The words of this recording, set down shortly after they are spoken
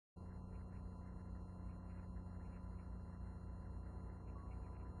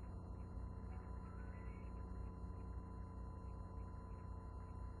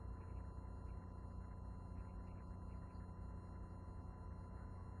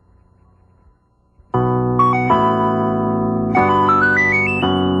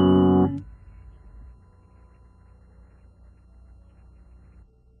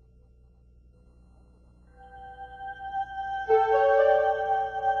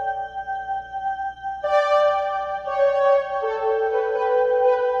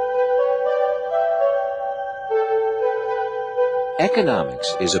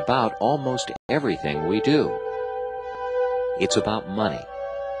Economics is about almost everything we do. It's about money.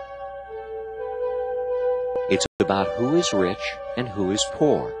 It's about who is rich and who is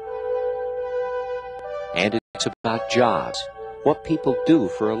poor. And it's about jobs, what people do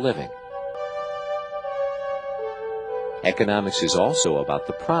for a living. Economics is also about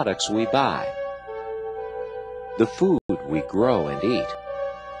the products we buy, the food we grow and eat,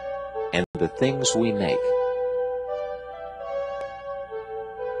 and the things we make.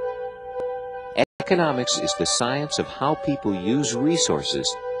 Economics is the science of how people use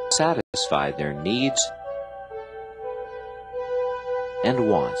resources to satisfy their needs and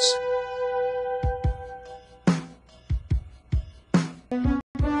wants.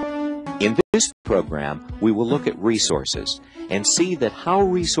 In this program, we will look at resources and see that how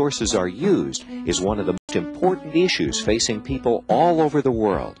resources are used is one of the most important issues facing people all over the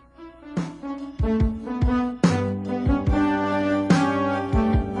world.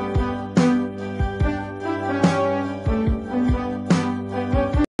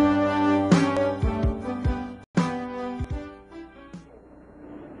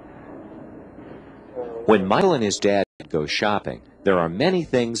 When Michael and his dad go shopping, there are many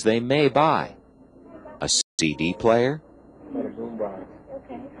things they may buy. A CD player,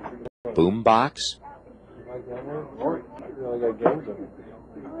 boom box,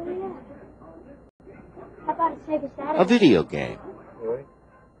 a video game,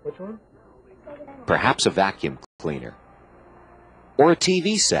 perhaps a vacuum cleaner, or a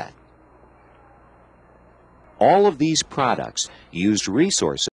TV set. All of these products used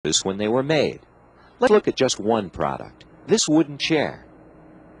resources when they were made. Let's look at just one product, this wooden chair.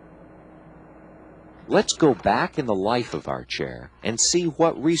 Let's go back in the life of our chair and see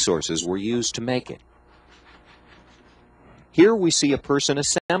what resources were used to make it. Here we see a person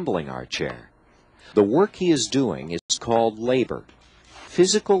assembling our chair. The work he is doing is called labor.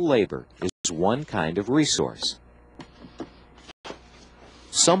 Physical labor is one kind of resource.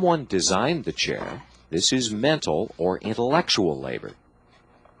 Someone designed the chair. This is mental or intellectual labor.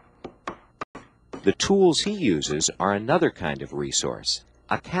 The tools he uses are another kind of resource,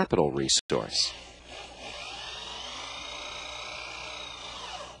 a capital resource.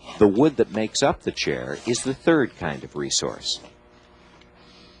 The wood that makes up the chair is the third kind of resource.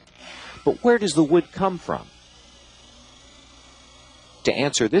 But where does the wood come from? To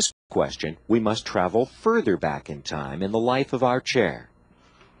answer this question, we must travel further back in time in the life of our chair.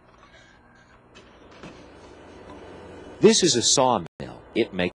 This is a sawmill.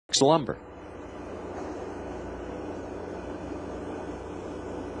 It makes lumber.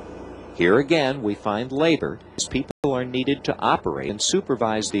 Here again we find labor, as people are needed to operate and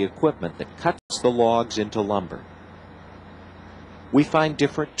supervise the equipment that cuts the logs into lumber. We find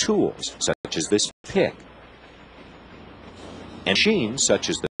different tools, such as this pick, and machines such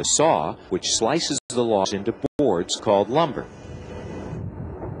as the saw, which slices the logs into boards called lumber.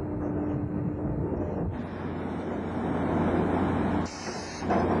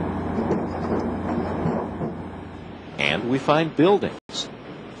 And we find buildings.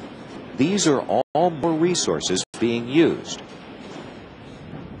 These are all more resources being used.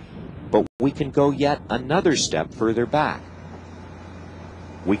 But we can go yet another step further back.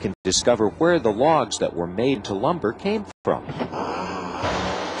 We can discover where the logs that were made into lumber came from.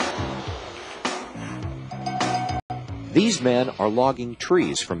 These men are logging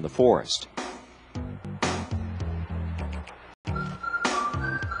trees from the forest.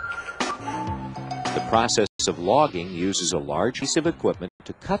 The process of logging uses a large piece of equipment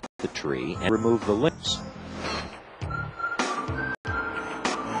to cut the tree and remove the limbs.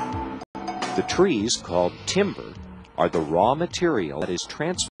 The trees, called timber, are the raw material that is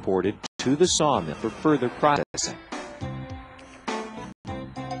transported to the sawmill for further processing.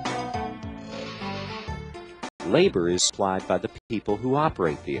 Labor is supplied by the people who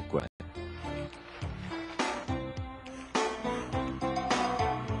operate the equipment.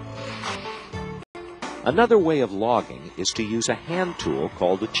 Another way of logging is to use a hand tool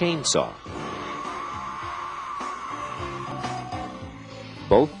called a chainsaw.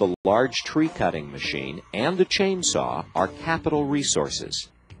 Both the large tree cutting machine and the chainsaw are capital resources.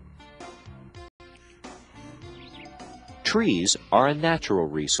 Trees are a natural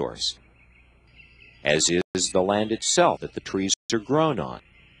resource, as is the land itself that the trees are grown on.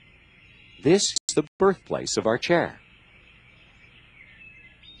 This is the birthplace of our chair.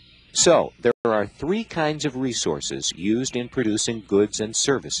 So, there are three kinds of resources used in producing goods and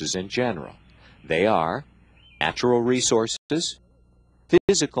services in general. They are natural resources,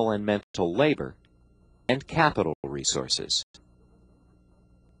 physical and mental labor, and capital resources.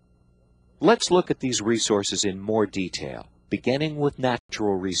 Let's look at these resources in more detail. beginning with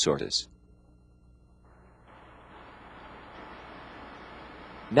natural resources.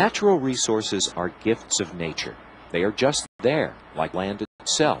 Natural resources are gifts of nature. They are just there, like land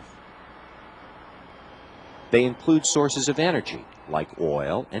itself. They include sources of energy, like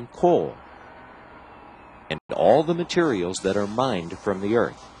oil and coal, and all the materials that are mined from the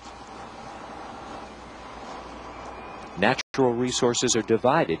earth. Natural resources are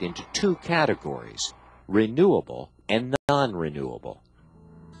divided into two categories: renewable and non-renewable.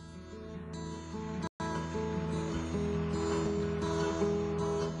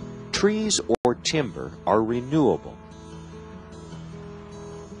 Trees or timber are renewable.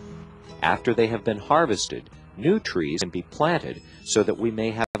 After they have been harvested, new trees can be planted so that we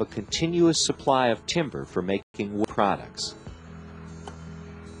may have a continuous supply of timber for making wood products.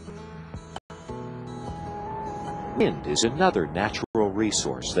 Wind is another natural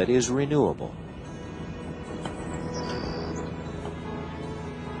resource that is renewable.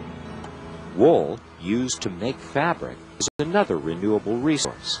 Wool, used to make fabric, is another renewable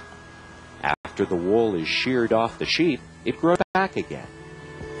resource. After the wool is sheared off the sheep, it grows back again.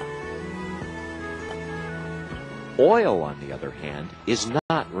 Oil, on the other hand, is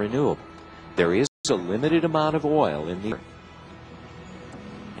not renewable. There is a limited amount of oil in the earth.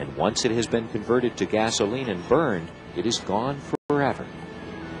 And once it has been converted to gasoline and burned, it is gone forever.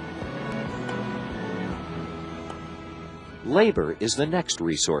 Labor is the next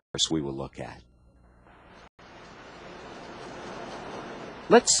resource we will look at.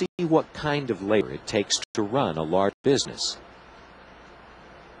 Let's see what kind of labor it takes to run a large business.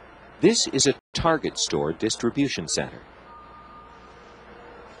 This is a Target store distribution center.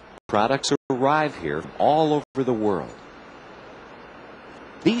 Products arrive here from all over the world.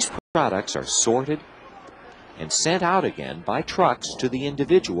 These products are sorted and sent out again by trucks to the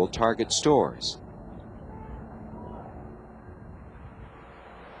individual Target stores.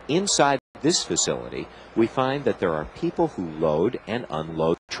 Inside this facility, we find that there are people who load and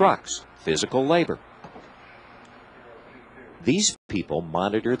unload trucks, physical labor. These people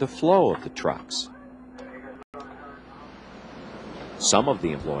monitor the flow of the trucks. Some of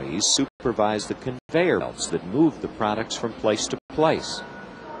the employees supervise the conveyor belts that move the products from place to place.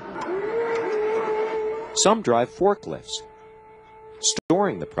 Some drive forklifts,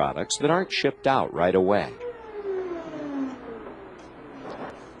 storing the products that aren't shipped out right away.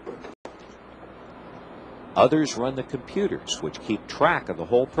 Others run the computers, which keep track of the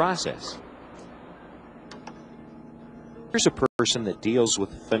whole process. Here's a person that deals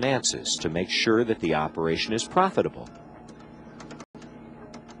with finances to make sure that the operation is profitable.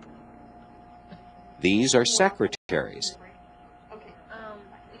 These are secretaries.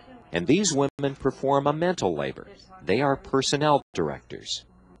 And these women perform a mental labor. They are personnel directors.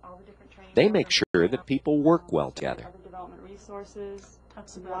 They make sure that people work well together.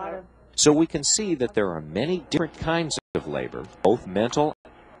 So we can see that there are many different kinds of labor, both mental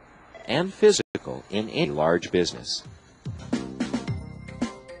and physical, in any large business.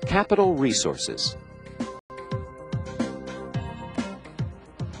 Capital resources.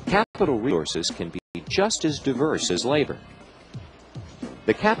 Capital resources can be just as diverse as labor.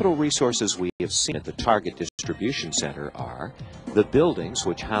 The capital resources we have seen at the Target Distribution Center are the buildings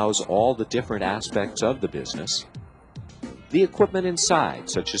which house all the different aspects of the business, the equipment inside,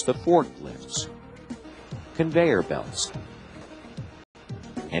 such as the forklifts, conveyor belts,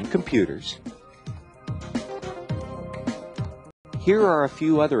 and computers. Here are a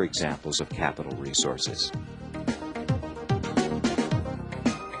few other examples of capital resources.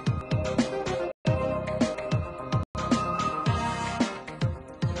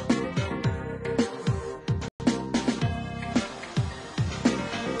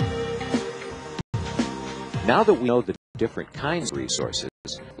 Now that we know the different kinds of resources,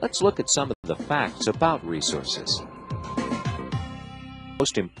 let's look at some of the facts about resources. The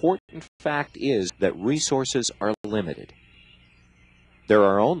most important fact is that resources are limited. There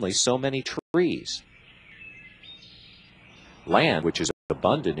are only so many trees. Land, which is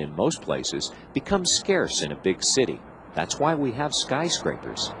abundant in most places, becomes scarce in a big city. That's why we have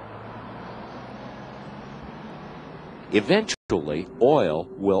skyscrapers. Eventually, oil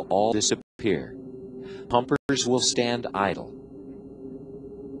will all disappear. Pumpers will stand idle.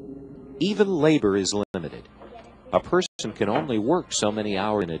 Even labor is limited. A person can only work so many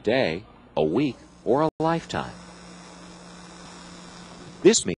hours in a day, a week, or a lifetime.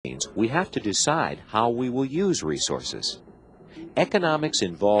 This means we have to decide how we will use resources. Economics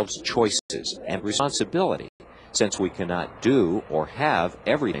involves choices and responsibility, since we cannot do or have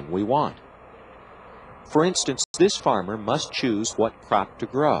everything we want. For instance, this farmer must choose what crop to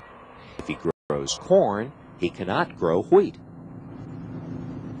grow. If he grows corn, he cannot grow wheat.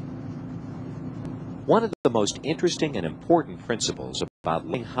 One of the most interesting and important principles about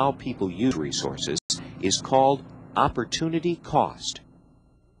learning how people use resources is called opportunity cost.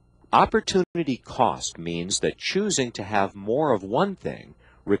 Opportunity cost means that choosing to have more of one thing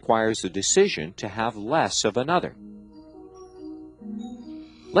requires a decision to have less of another.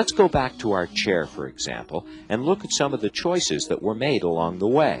 Let's go back to our chair, for example, and look at some of the choices that were made along the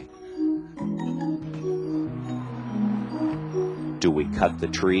way. Do we cut the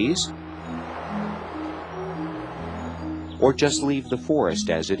trees? Or just leave the forest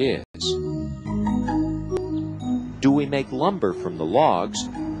as it is? Do we make lumber from the logs?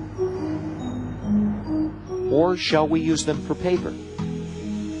 Or shall we use them for paper?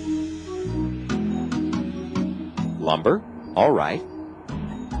 Lumber? All right.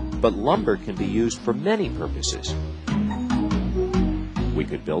 But lumber can be used for many purposes. We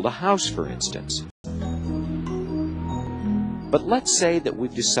could build a house, for instance. But let's say that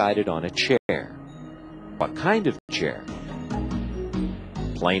we've decided on a chair. What kind of chair?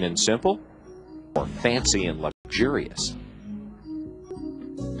 Plain and simple, or fancy and luxurious?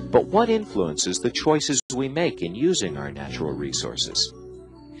 But what influences the choices we make in using our natural resources?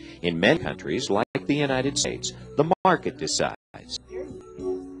 In many countries, like the United States, the market decides.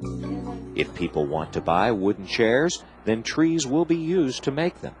 If people want to buy wooden chairs, then trees will be used to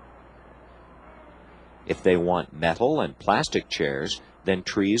make them. If they want metal and plastic chairs, then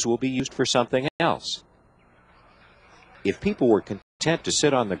trees will be used for something else. If people were content to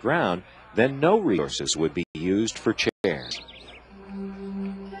sit on the ground, then no resources would be used for chairs.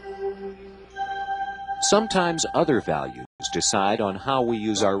 Sometimes other values decide on how we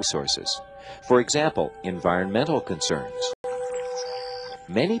use our resources. For example, environmental concerns.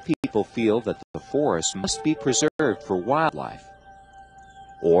 Many people feel that the forest must be preserved for wildlife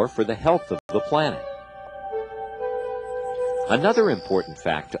or for the health of the planet. Another important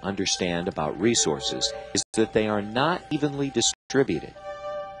fact to understand about resources is that they are not evenly distributed.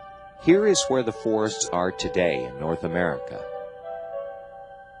 Here is where the forests are today in North America.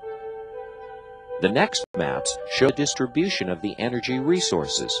 The next maps show the distribution of the energy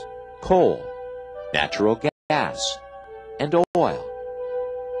resources: coal, natural gas, and oil.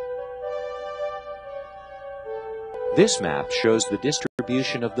 This map shows the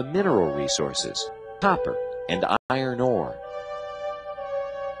distribution of the mineral resources: copper and iron ore.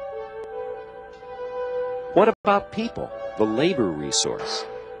 What about people, the labor resource?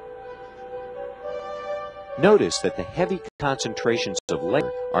 Notice that the heavy concentrations of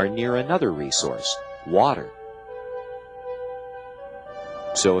labor are near another resource: water.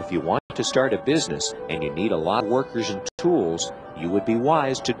 So if you want to start a business and you need a lot of workers and tools, you would be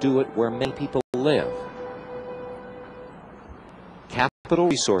wise to do it where many people live. Capital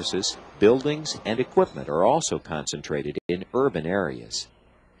resources, buildings, and equipment are also concentrated in urban areas.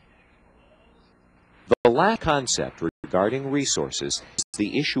 The last concept regarding resources is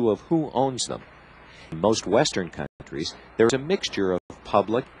the issue of who owns them. In most Western countries, there is a mixture of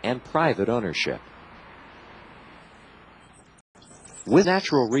public and private ownership. With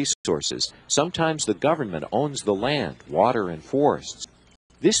natural resources, sometimes the government owns the land, water, and forests.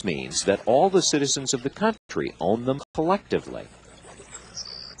 This means that all the citizens of the country own them collectively.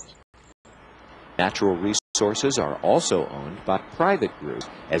 Natural resources are also owned by private groups,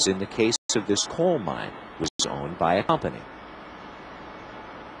 as in the case of this coal mine, which is owned by a company.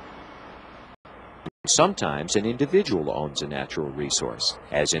 Sometimes an individual owns a natural resource,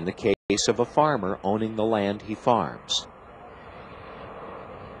 as in the case of a farmer owning the land he farms.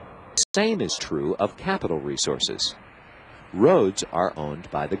 The same is true of capital resources. Roads are owned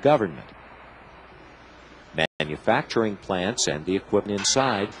by the government. Manufacturing plants and the equipment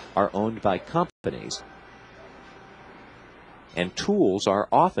inside are owned by companies, and tools are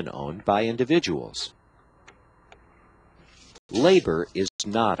often owned by individuals. Labor is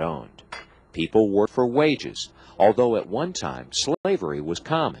not owned. People work for wages, although at one time slavery was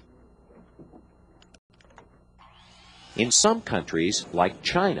common. In some countries, like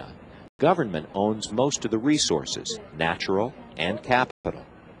China, government owns most of the resources, natural and capital.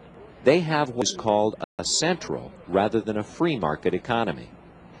 They have what is called a central rather than a free market economy.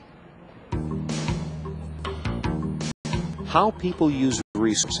 How people use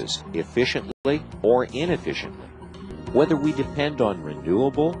resources, efficiently or inefficiently, whether we depend on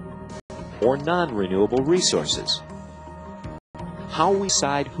renewable or non-renewable resources, how we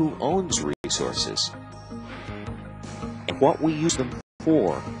decide who owns resources, and what we use them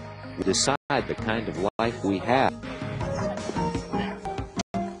for, will decide the kind of life we have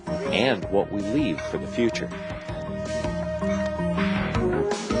and what we leave for the future.